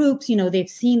groups. They've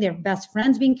seen their best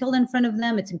friends being killed in front of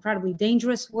them. It's incredibly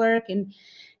dangerous work. And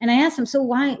I asked them, so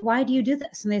why do you do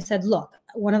this? And they said, look,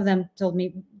 one of them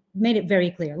made it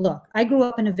very clear. Look, I grew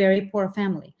up in a very poor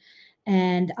family,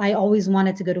 and I always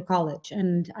wanted to go to college.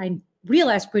 And I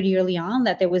realized pretty early on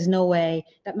that there was no way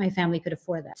that my family could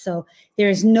afford that. So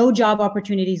there's no job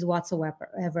opportunities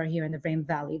whatsoever here in the Rain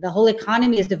Valley. The whole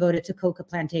economy is devoted to coca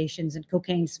plantations and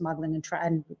cocaine smuggling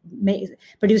and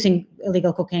producing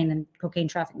illegal cocaine and cocaine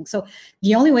trafficking. So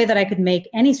the only way that I could make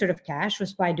any sort of cash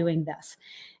was by doing this.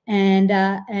 And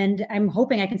I'm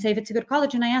hoping I can save it to go to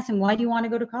college. And I asked him, why do you want to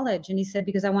go to college? And he said,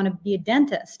 because I want to be a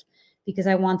dentist, because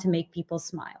I want to make people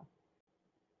smile.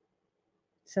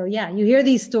 So yeah, you hear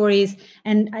these stories,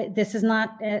 and this is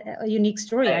not a unique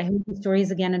story. Right. I hear these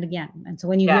stories again and again. And so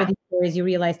when you hear these stories, you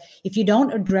realize if you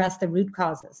don't address the root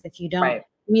causes, if you don't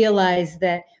realize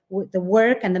that the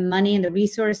work and the money and the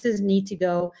resources need to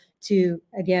go to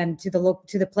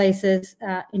the places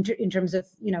in terms of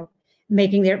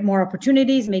making there more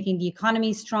opportunities, making the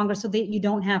economy stronger, so that you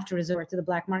don't have to resort to the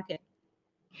black market.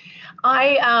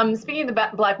 Speaking of the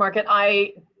black market,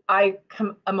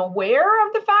 I'm aware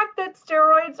of the fact that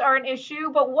steroids are an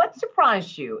issue, but what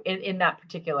surprised you in that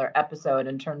particular episode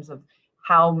in terms of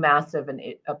how massive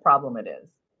a problem it is?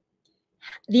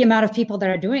 The amount of people that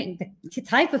are doing, the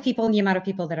type of people and the amount of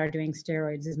people that are doing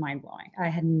steroids is mind-blowing. I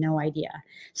had no idea.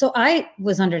 So I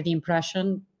was under the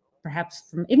impression, perhaps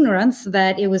from ignorance,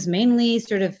 that it was mainly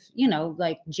sort of,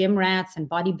 like gym rats and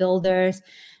bodybuilders.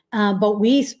 But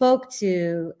we spoke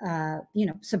to,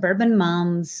 suburban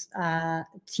moms,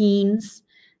 teens,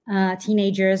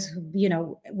 teenagers,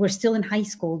 who, were still in high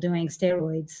school doing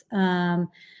steroids.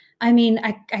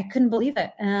 I couldn't believe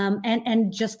it.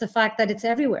 And just the fact that it's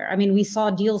everywhere. I mean, we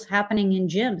saw deals happening in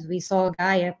gyms. We saw a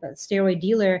guy, a steroid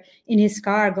dealer, in his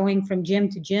car going from gym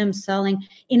to gym, selling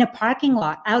in a parking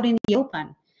lot out in the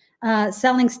open,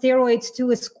 selling steroids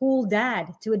to a school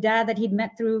dad, to a dad that he'd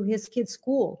met through his kid's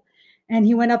school. And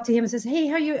he went up to him and says, hey,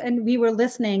 how are you? And we were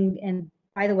listening. And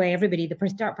by the way,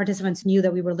 the participants knew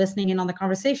that we were listening in on the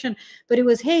conversation, but it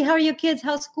was, hey, how are your kids?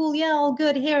 How's school? Yeah, all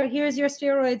good. Here's your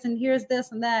steroids, and here's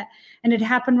this and that. And it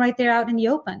happened right there out in the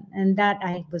open. And that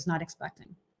I was not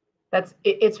expecting.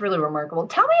 It's really remarkable.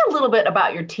 Tell me a little bit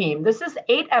about your team. This is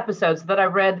 8 episodes that I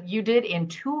read you did in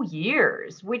 2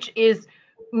 years, which is,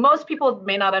 most people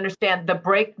may not understand the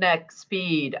breakneck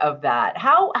speed of that.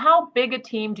 How big a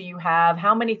team do you have?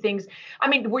 How many things? I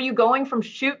mean, were you going from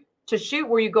shoot to shoot?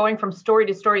 Were you going from story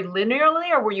to story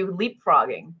linearly, or were you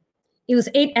leapfrogging? It was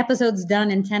 8 episodes done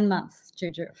in 10 months,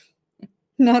 Juju.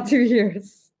 Not 2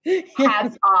 years.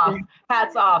 Hats off.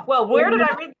 Hats off. Well, where did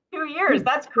I read 2 years?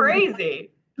 That's crazy.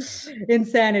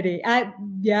 Insanity.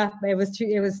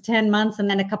 It was 10 months and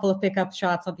then a couple of pickup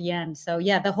shots at the end. So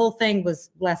yeah, the whole thing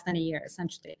was less than a year,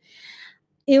 essentially.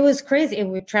 It was crazy.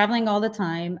 We're traveling all the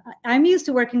time. I'm used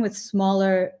to working with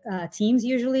smaller teams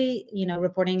usually,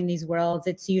 reporting in these worlds.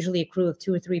 It's usually a crew of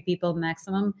 2 or 3 people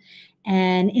maximum.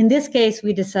 And in this case,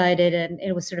 we decided, and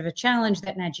it was sort of a challenge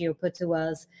that Nat Geo put to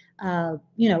us,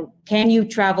 can you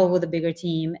travel with a bigger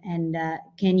team, and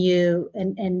can you,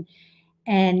 and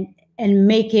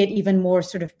make it even more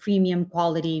sort of premium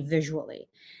quality visually.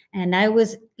 And I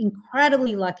was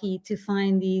incredibly lucky to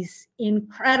find these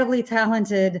incredibly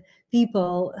talented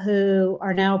people who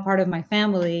are now part of my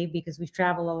family, because we've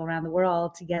traveled all around the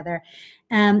world together.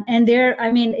 And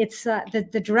it's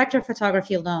the director of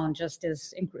photography alone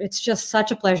it's just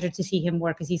such a pleasure to see him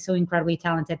work, because he's so incredibly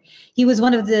talented. He was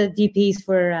one of the DPs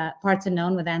for Parts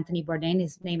Unknown with Anthony Bourdain.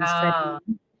 His name is Fred.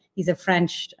 He's a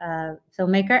French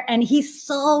filmmaker, and he's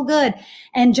so good.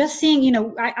 And just seeing,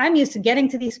 I'm used to getting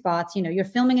to these spots, you're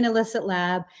filming an illicit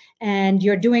lab and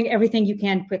you're doing everything you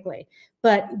can quickly.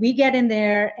 But we get in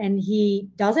there and he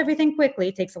does everything quickly.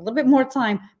 It takes a little bit more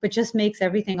time, but just makes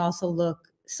everything also look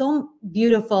so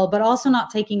beautiful, but also not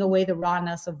taking away the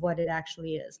rawness of what it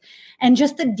actually is. And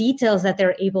just the details that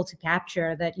they're able to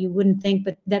capture that you wouldn't think,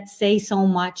 but that say so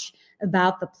much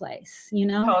about the place,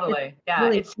 Totally. Yeah.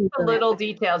 Really, it's the little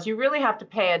details. You really have to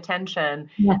pay attention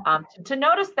to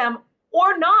notice them,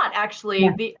 or not.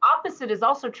 Actually, the opposite is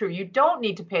also true. You don't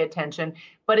need to pay attention,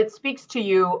 but it speaks to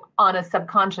you on a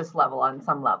subconscious level, on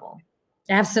some level.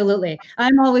 Absolutely.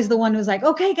 I'm always the one who's like,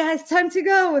 okay, guys, time to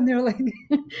go. And they're like,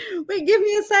 wait, give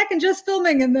me a second, just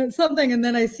filming and then something. And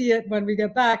then I see it when we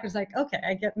get back. It's like, okay,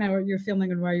 I get now what you're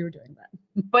filming and why you were doing that.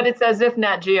 But it's as if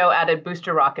Nat Geo added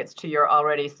booster rockets to your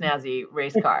already snazzy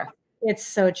race car. It's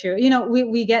so true.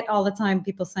 We get all the time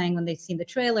people saying when they've seen the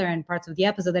trailer and parts of the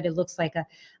episode that it looks like a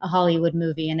Hollywood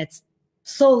movie. And it's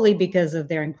solely because of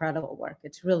their incredible work.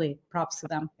 It's really props to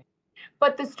them.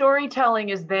 But the storytelling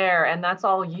is there, and that's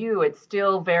all you. It's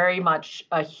still very much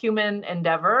a human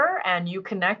endeavor, and you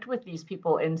connect with these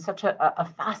people in such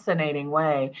a fascinating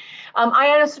way.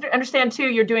 I understand, too,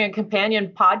 you're doing a companion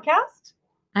podcast?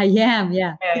 I am,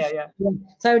 yeah. Yeah.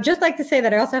 So I would just like to say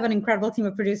that I also have an incredible team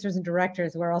of producers and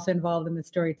directors who are also involved in the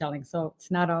storytelling. So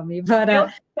it's not on me,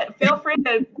 but feel free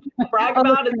to brag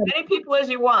about as many people as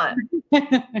you want.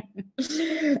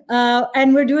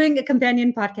 And we're doing a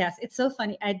companion podcast. It's so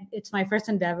funny. It's my first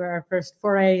endeavor, our first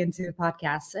foray into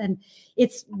podcasts, and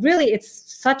it's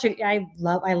such a. I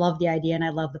love the idea, and I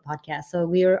love the podcast. So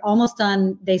we are almost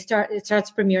done. It starts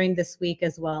premiering this week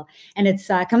as well, and it's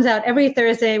comes out every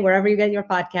Thursday wherever you get your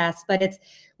podcasts. But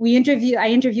I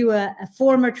interview a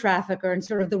former trafficker and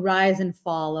sort of the rise and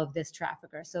fall of this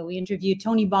trafficker. So we interview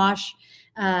Tony Bosch,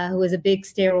 who was a big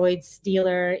steroids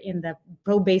dealer in the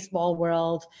pro baseball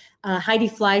world. Heidi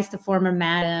Fleiss, the former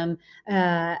madam,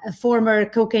 a former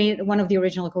one of the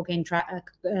original cocaine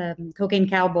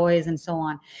cowboys, and so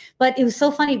on. But it was so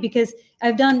funny because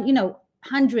I've done,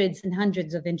 hundreds and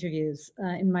hundreds of interviews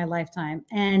in my lifetime.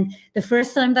 And the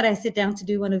first time that I sit down to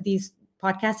do one of these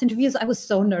podcast interviews, I was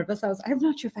so nervous. I'm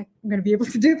not sure if I'm going to be able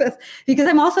to do this, because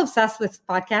I'm also obsessed with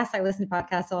podcasts. I listen to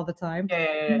podcasts all the time.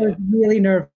 Yeah. I was really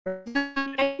nervous.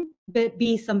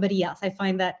 Be somebody else. I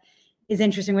find that is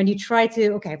interesting when you try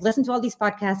to, I've listened to all these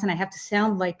podcasts and I have to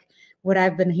sound like what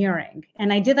I've been hearing.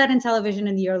 And I did that in television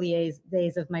in the early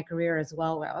days of my career as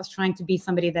well, where I was trying to be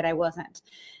somebody that I wasn't.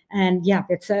 And yeah,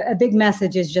 it's a big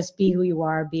message is just be who you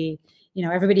are,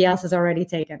 everybody else is already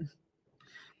taken.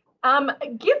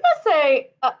 Give us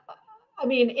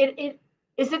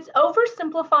is it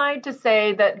oversimplified to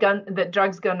say that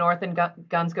drugs go north and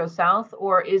guns go south,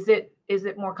 or is it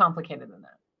more complicated than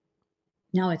that?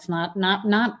 No, it's not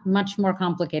much more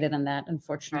complicated than that,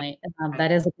 unfortunately.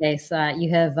 That is the case. You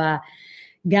have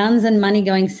guns and money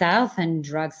going south and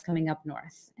drugs coming up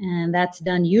north. And that's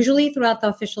done usually throughout the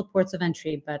official ports of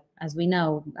entry. But as we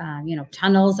know,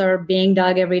 tunnels are being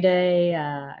dug every day.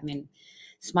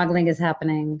 Smuggling is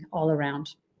happening all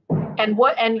around.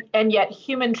 And yet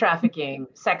human trafficking,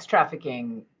 sex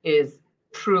trafficking is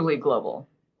truly global.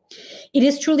 It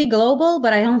is truly global,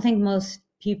 but I don't think most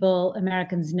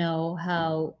Americans know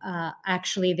how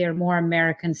actually there are more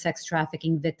American sex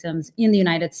trafficking victims in the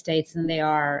United States than they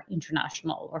are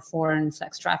international or foreign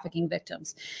sex trafficking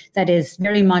victims. That is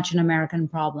very much an American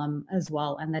problem as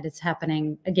well, and that it's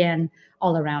happening again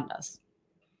all around us.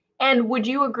 And would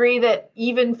you agree that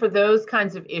even for those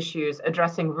kinds of issues,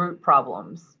 addressing root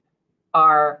problems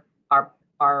are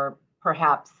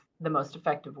perhaps the most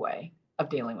effective way of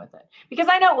dealing with it? Because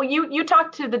I know you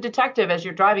talk to the detective as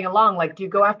you're driving along, like, do you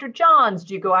go after Johns?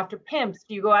 Do you go after pimps?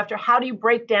 How do you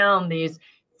break down these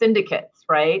syndicates,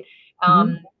 right?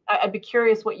 I'd be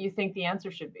curious what you think the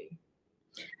answer should be.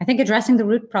 I think addressing the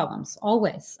root problems,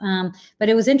 always. But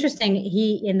it was interesting.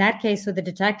 In that case with the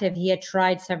detective, he had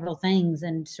tried several things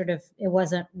and sort of it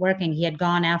wasn't working. He had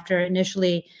gone after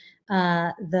initially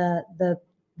the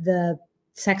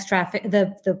sex traffic,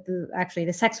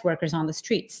 the sex workers on the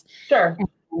streets. Sure.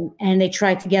 And they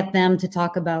tried to get them to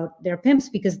talk about their pimps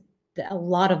because a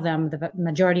lot of them, the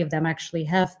majority of them actually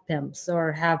have pimps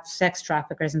or have sex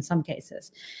traffickers in some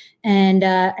cases. And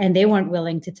they weren't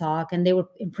willing to talk, and they were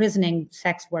imprisoning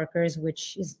sex workers,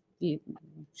 which is,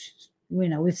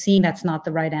 we've seen that's not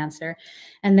the right answer.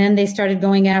 And then they started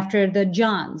going after the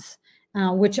Johns,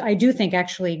 which I do think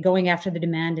actually going after the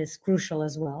demand is crucial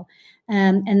as well.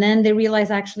 And then they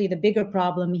realize actually the bigger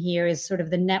problem here is sort of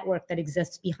the network that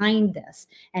exists behind this.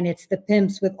 And it's the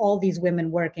pimps with all these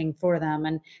women working for them.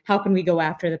 And how can we go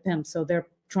after the pimps? So they're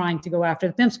trying to go after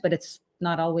the pimps, but it's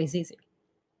not always easy.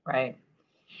 Right.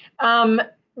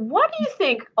 What do you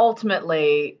think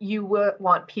ultimately you would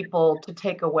want people to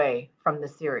take away from the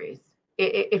series?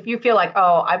 If you feel like,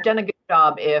 I've done a good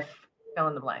job if fill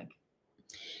in the blank.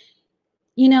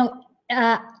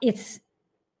 It's,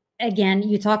 again,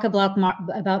 you talk about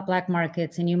black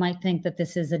markets and you might think that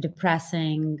this is a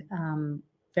depressing,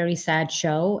 very sad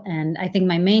show. And I think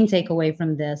my main takeaway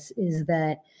from this is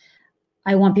that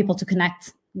I want people to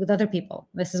connect with other people.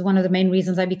 This is one of the main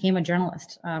reasons I became a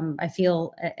journalist. I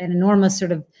feel an enormous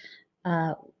sort of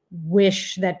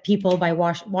wish that people by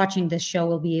watching this show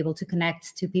will be able to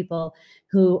connect to people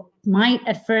who might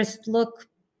at first look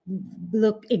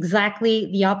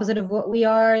exactly the opposite of what we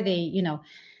are. They,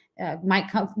 might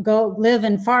go live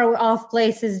in far off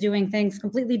places doing things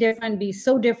completely different, be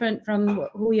so different from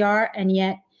who we are. And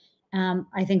yet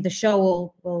I think the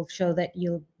show will show that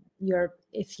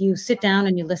if you sit down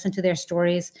and you listen to their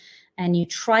stories and you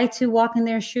try to walk in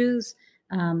their shoes,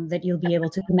 that you'll be able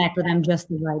to connect with them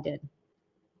just as I did.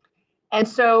 And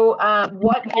so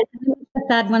what...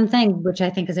 That one thing, which I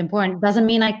think is important, doesn't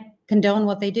mean I condone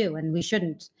what they do, and we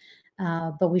shouldn't.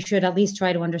 But we should at least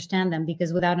try to understand them,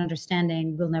 because without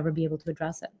understanding, we'll never be able to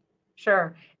address it.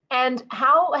 Sure. And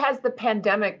how has the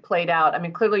pandemic played out? I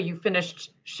mean, clearly you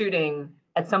finished shooting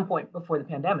at some point before the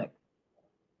pandemic.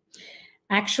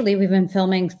 Actually, we've been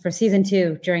filming for season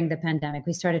 2 during the pandemic.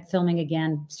 We started filming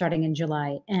again starting in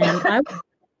July. And I was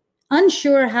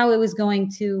unsure how it was going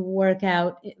to work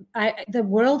out. The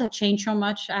world had changed so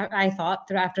much, I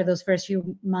thought, after those first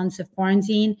few months of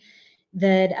quarantine,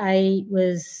 that I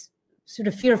was sort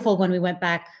of fearful when we went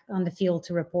back on the field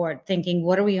to report, thinking,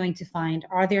 what are we going to find?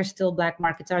 Are there still black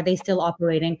markets? Are they still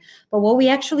operating? But what we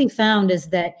actually found is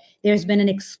that there's been an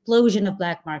explosion of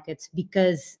black markets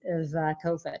because of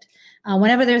COVID.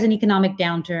 Whenever there's an economic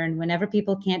downturn, whenever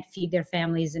people can't feed their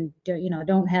families and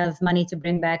don't have money to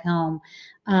bring back home,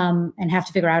 and have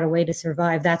to figure out a way to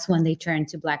survive, that's when they turn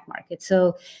to black markets.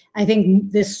 So I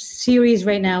think this series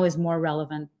right now is more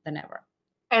relevant than ever.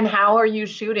 And how are you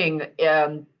shooting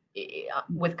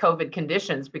with COVID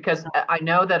conditions? Because I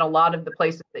know that a lot of the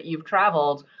places that you've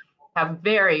traveled have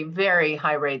very, very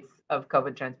high rates of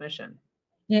COVID transmission.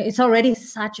 Yeah, it's already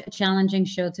such a challenging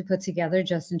show to put together,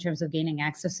 just in terms of gaining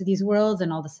access to these worlds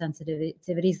and all the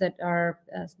sensitivities that are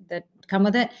that come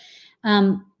with it.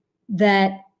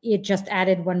 That it just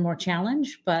added one more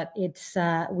challenge, but it's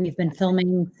we've been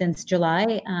filming since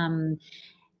July.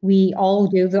 We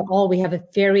have a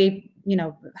very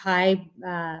high.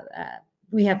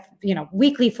 We have,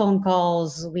 weekly phone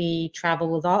calls. We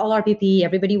travel with all our PPE.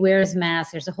 Everybody wears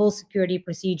masks. There's a whole security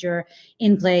procedure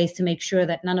in place to make sure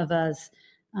that none of us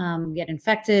get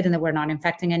infected and that we're not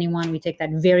infecting anyone. We take that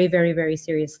very, very, very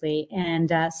seriously.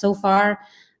 And so far,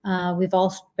 we've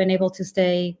all been able to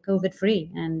stay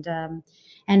COVID-free.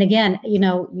 And again,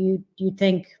 you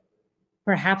think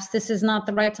perhaps this is not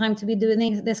the right time to be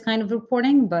doing this kind of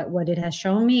reporting, but what it has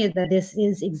shown me is that this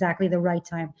is exactly the right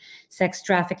time. Sex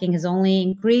trafficking has only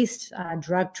increased,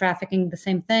 drug trafficking, the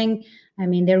same thing. I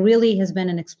mean, there really has been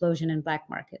an explosion in black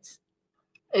markets.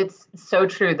 It's so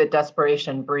true that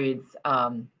desperation breeds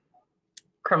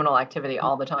criminal activity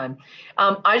all the time.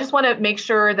 I just want to make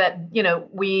sure that,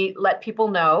 we let people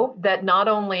know that not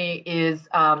only is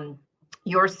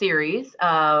your series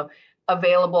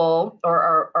available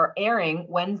or airing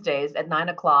Wednesdays at 9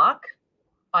 o'clock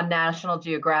on National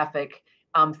Geographic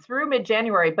through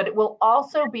mid-January, but it will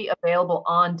also be available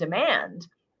on demand,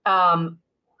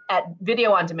 at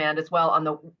video on demand as well, on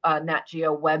the Nat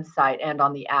Geo website and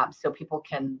on the app, so people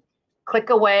can click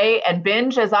away and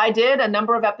binge, as I did, a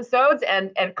number of episodes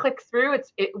and click through.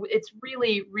 It's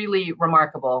really, really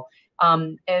remarkable.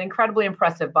 An incredibly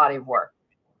impressive body of work.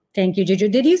 Thank you, Juju.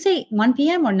 Did you say 1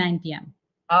 p.m. or 9 p.m.?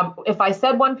 If I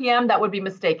said 1 p.m., that would be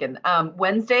mistaken.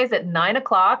 Wednesdays at 9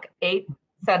 o'clock, 8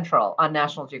 Central on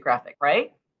National Geographic,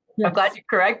 right? Yes. I'm glad you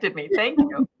corrected me. Thank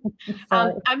you.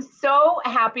 I'm so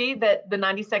happy that the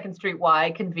 92nd Street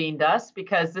Y convened us,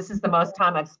 because this is the most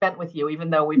time I've spent with you, even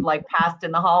though we've passed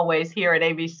in the hallways here at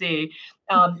ABC.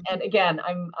 And again,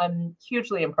 I'm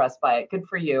hugely impressed by it. Good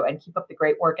for you, and keep up the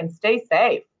great work and stay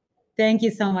safe. Thank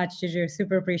you so much, Juju.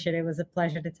 Super appreciate it. It was a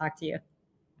pleasure to talk to you.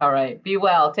 All right. Be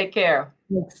well. Take care.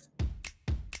 Thanks.